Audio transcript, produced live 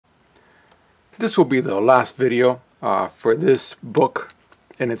This will be the last video for this book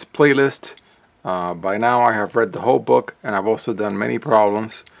in its playlist. By now I have read the whole book and I've also done many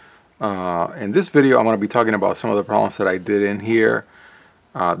problems. In this video I'm going to be talking about some of the problems that I did in here.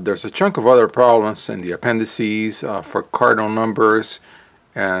 There's a chunk of other problems in the appendices for cardinal numbers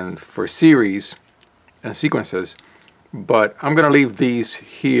and for series and sequences, but I'm going to leave these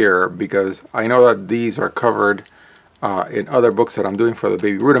here because I know that these are covered in other books that I'm doing for the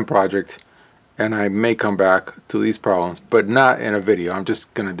Baby Rootin' project, and I may come back to these problems, but not in a video. I'm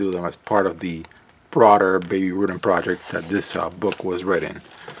just going to do them as part of the broader Baby Rootin' project that this book was written.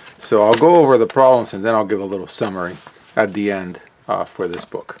 So I'll go over the problems and then I'll give a little summary at the end for this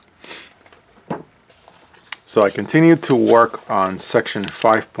book. So I continued to work on section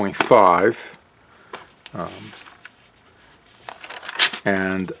 5.5,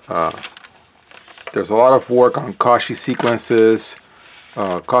 and there's a lot of work on Cauchy sequences,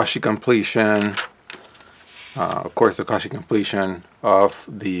 Cauchy completion. Of course, the Cauchy completion of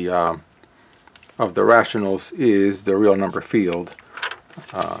the rationals is the real number field.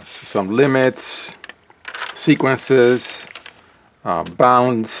 So some limits, sequences,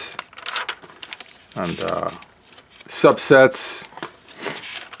 bounds, and subsets,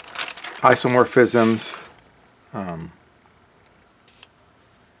 isomorphisms,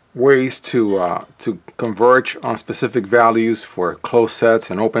 ways to converge on specific values for closed sets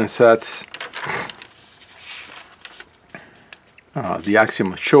and open sets, the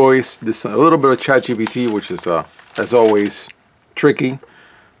axiom of choice. This a little bit of ChatGPT, which is as always tricky.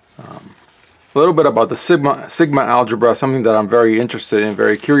 A little bit about the sigma algebra, something that I'm very interested in,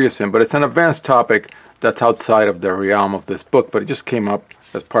 very curious in, but it's an advanced topic that's outside of the realm of this book, but it just came up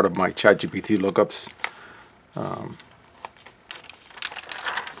as part of my ChatGPT lookups.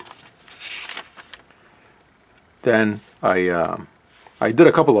 Then I did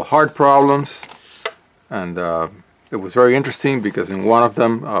a couple of hard problems, and it was very interesting because in one of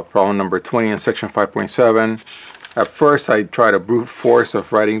them, problem number 20 in section 5.7, at first I tried a brute force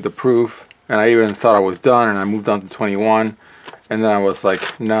of writing the proof, and I even thought I was done, and I moved on to 21, and then I was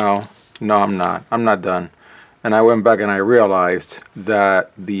like, no, I'm not done. And I went back and I realized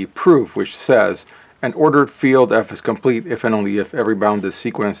that the proof, which says an ordered field F is complete if and only if every bounded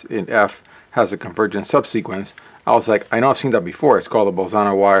sequence in F has a convergent subsequence, I was like, I know I've seen that before. It's called the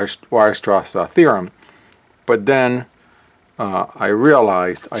Bolzano-Weierstrass theorem. But then I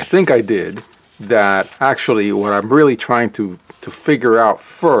realized, I think I did, that actually what I'm really trying to figure out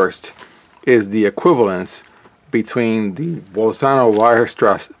first is the equivalence between the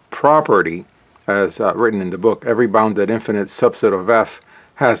Bolzano-Weierstrass property, as written in the book, every bounded infinite subset of F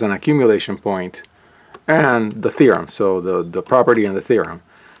has an accumulation point, and the theorem, so the property and the theorem.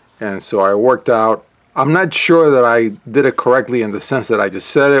 And so I worked out, I'm not sure that I did it correctly in the sense that I just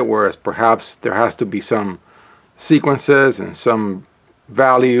said it, whereas perhaps there has to be some sequences and some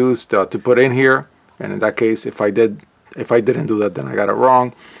values to put in here, and in that case, if I didn't do that, then I got it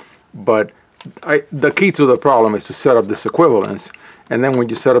wrong. But the key to the problem is to set up this equivalence, and then when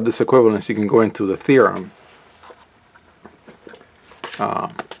you set up this equivalence, you can go into the theorem,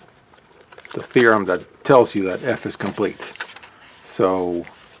 the theorem that tells you that F is complete. So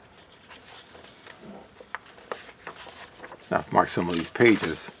now I've marked some of these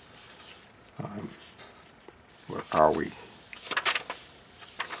pages. Where are we?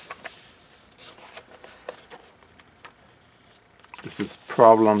 This is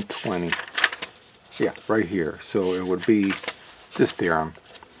problem 20. Yeah, right here. So it would be this theorem.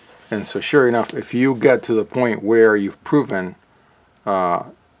 And so sure enough, if you get to the point where you've proven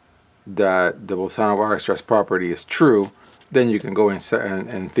that the Bolzano-Weierstrass property is true, then you can go in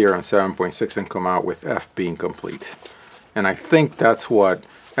theorem 7.6 and come out with F being complete. And I think that's what,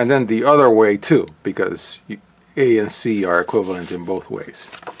 and then the other way too, because A and C are equivalent in both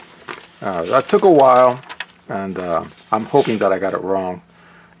ways. That took a while, and I'm hoping that I got it wrong.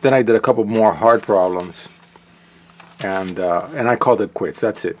 Then I did a couple more hard problems, and I called it quits.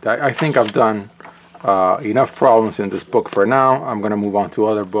 That's it. I think I've done enough problems in this book for now. I'm going to move on to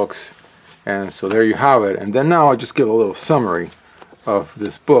other books, and so there you have it. And then now I'll just give a little summary of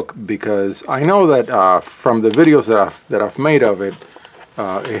this book, because I know that from the videos that I've made of it,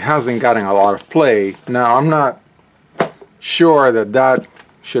 it hasn't gotten a lot of play. Now I'm not sure that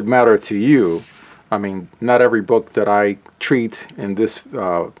should matter to you. I mean, not every book that I treat in this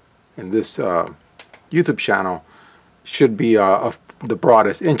YouTube channel should be of the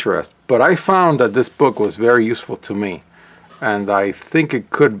broadest interest, but I found that this book was very useful to me, and I think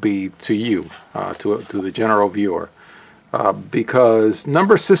it could be to you, to the general viewer, because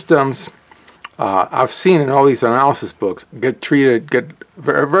number systems I've seen in all these analysis books get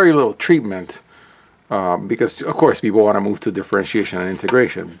very little treatment because of course people want to move to differentiation and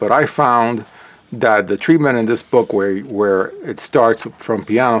integration. But I found that the treatment in this book, where it starts from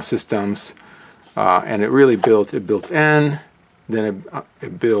piano systems, and it really builds n, then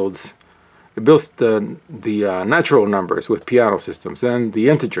it builds the natural numbers with piano systems, then the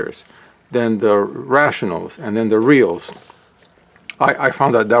integers, then the rationals, and then the reals. I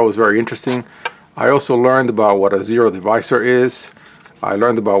found that was very interesting. I also learned about what a zero divisor is. I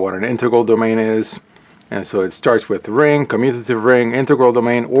learned about what an integral domain is. And so it starts with ring, commutative ring, integral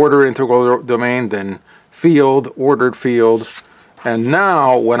domain, ordered integral domain, then field, ordered field. And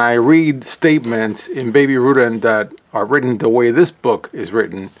now when I read statements in Baby Rudin that are written the way this book is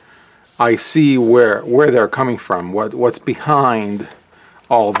written, I see where they're coming from, what's behind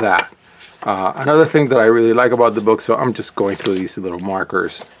all that. Another thing that I really like about the book, so I'm just going through these little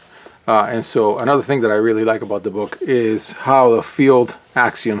markers. And so another thing that I really like about the book is how the field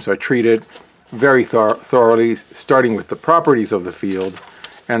axioms are treated very thoroughly, starting with the properties of the field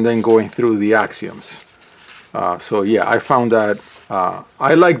and then going through the axioms. So yeah, I found that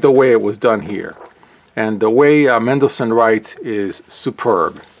I like the way it was done here. And the way Mendelson writes is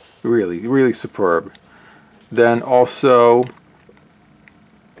superb, really, really superb. Then also,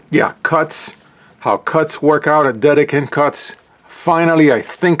 yeah, cuts, how cuts work out at Dedekind cuts. Finally, I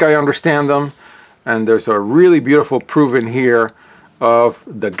think I understand them. And there's a really beautiful proof in here of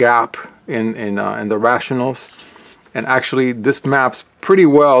the gap in the rationals. And actually, this maps pretty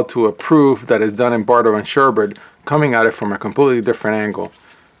well to a proof that is done in Bartow and Sherbert, coming at it from a completely different angle.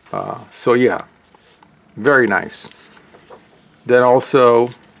 So yeah, very nice. Then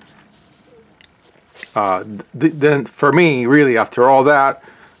also, then for me, really, after all that,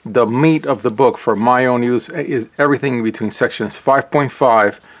 the meat of the book for my own use is everything between sections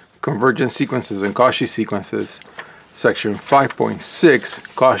 5.5, convergent sequences and Cauchy sequences, section 5.6,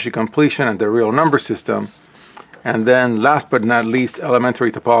 Cauchy completion and the real number system, and then last but not least,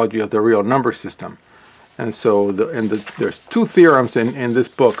 elementary topology of the real number system. And so there's two theorems in this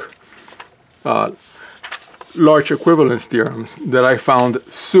book, large equivalence theorems, that I found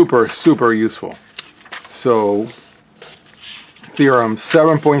super, super useful. So theorem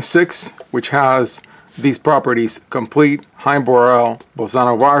 7.6, which has these properties: complete, Heim-Borel,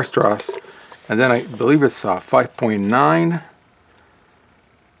 Bolzano-Weierstrass, and then I believe it's 5.9.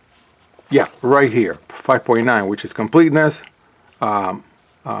 Yeah, right here, 5.9, which is completeness,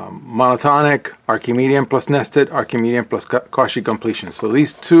 monotonic, Archimedean plus nested, Archimedean plus Cauchy completion. So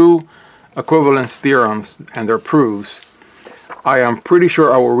these two equivalence theorems and their proofs, I am pretty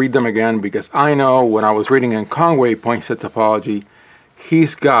sure I will read them again, because I know when I was reading in Conway point set topology,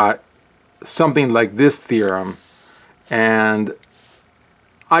 he's got something like this theorem, and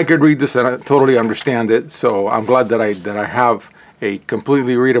I could read this and I totally understand it. So I'm glad that I have a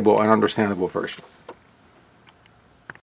completely readable and understandable version.